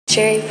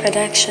Cherry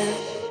Production.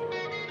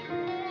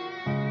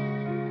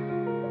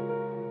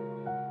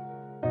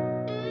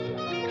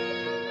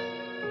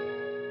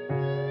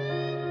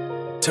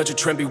 Touch a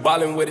trend, be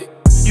wildin' with it.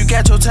 You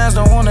got your times,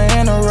 don't wanna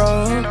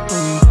interrupt.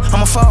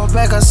 I'ma fall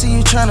back, I see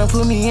you tryna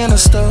put me in a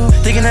stove.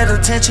 Thinking that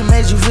attention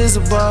made you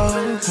visible.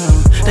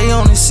 They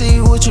only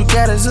see what you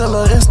got is a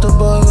little Insta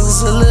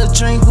buzz. A little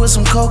drink with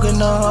some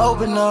coconut,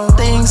 open up.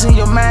 Things in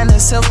your mind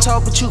and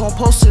self-talk, but you gon'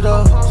 post it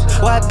up.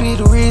 Why be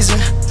the reason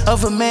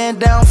of a man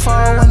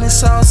downfall? When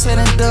it's all said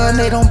and done,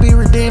 they don't be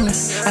redeeming.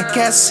 I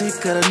got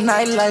sick of the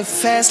nightlife,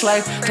 fast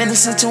life. In the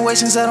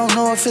situations, I don't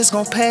know if it's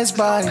gon' pass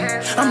by.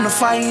 I'm the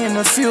fire and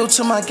the fuel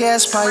to my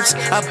gas pipes.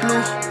 I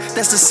blew,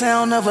 that's the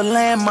sound of a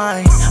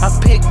landmine. I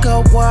pick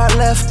up where I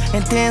left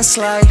and then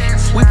slide.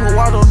 We put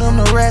water on them,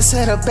 the rest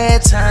at a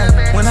bad time.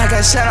 When I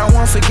got shot, I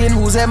won't forget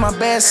who's at my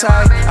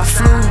bedside. I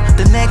flew,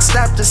 the next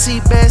stop to see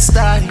Best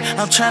Eye.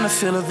 I'm tryna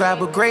feel a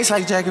vibe of grace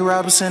like Jackie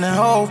Robinson and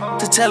Hov.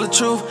 To tell the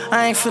truth,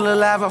 I ain't feel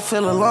alive, I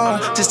feel alone.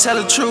 Just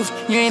tell the truth,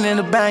 you ain't in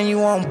the band,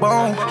 you on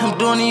bone. I'm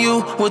doing to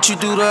you what you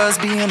do to us,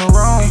 be in the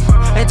wrong.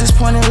 At this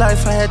point in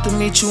life, I had to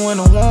meet you in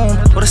the womb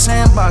or the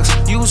sandbox.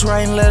 You was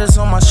writing letters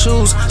on my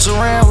shoes,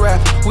 saran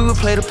wrap. We would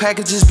play the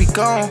packages, be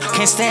gone.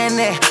 Can't stand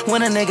that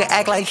when a nigga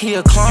act like he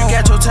a clone. You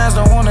got your times,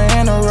 don't wanna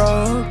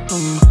interrupt.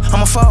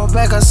 I'ma fall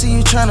back, I see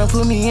you tryna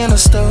put me in a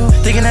stove.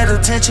 Thinking that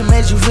attention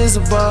made you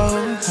visible.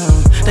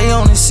 They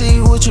only see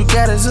what you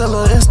got is a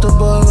little Insta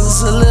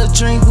buzz. A little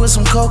drink with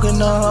some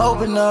coconut,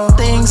 open up.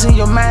 Things in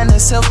your mind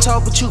and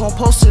self-talk, but you gon'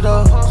 post it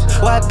up.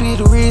 Why be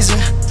the reason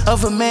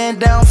of a man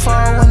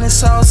downfall? When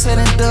it's all said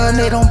and done,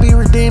 they don't be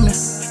redeeming.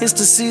 It's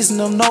the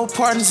season of no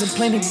partners and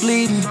plenty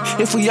bleeding.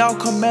 If we all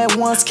come at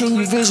once, can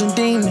you vision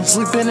demons?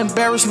 We've been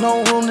embarrassed,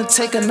 no room to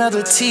take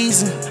another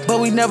teasing. But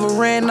we never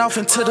ran off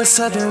into the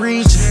southern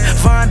region.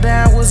 Find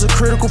down was a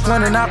critical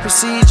point in our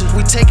procedure.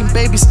 We taking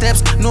baby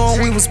steps,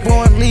 knowing we was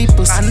born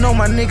leapers. I know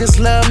my niggas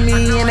love me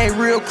and they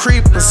real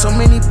creepers. So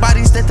many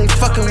bodies that they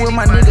fucking with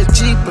my nigga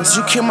Jeepers.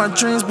 You kill my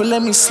dreams, but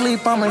let me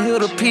sleep, I'ma heal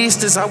the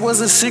pieces. I was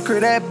a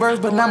secret at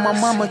birth, but now my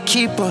mama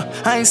keeper.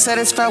 I ain't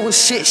satisfied with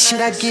shit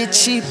I get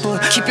cheaper.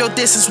 Keep your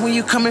distance when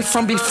you coming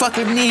from, be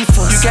fucking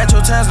needful. You got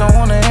your times, don't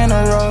wanna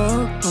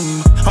interrupt.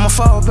 I'ma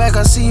fall back,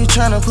 I see you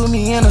tryna put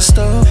me in a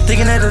stove.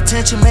 Thinking that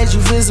attention made you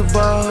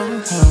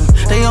visible.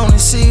 They only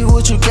see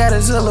what you got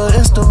is a little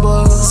Insta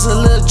buzz. A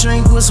little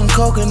drink with some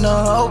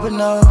coconut, open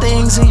up.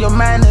 Things in your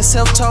mind and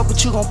self-talk,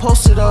 but you gon'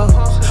 post it up.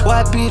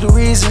 Why be the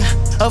reason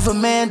of a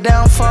man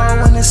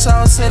downfall? When it's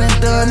all said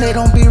and done, they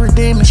don't be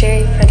redeeming.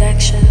 Cherry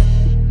Production.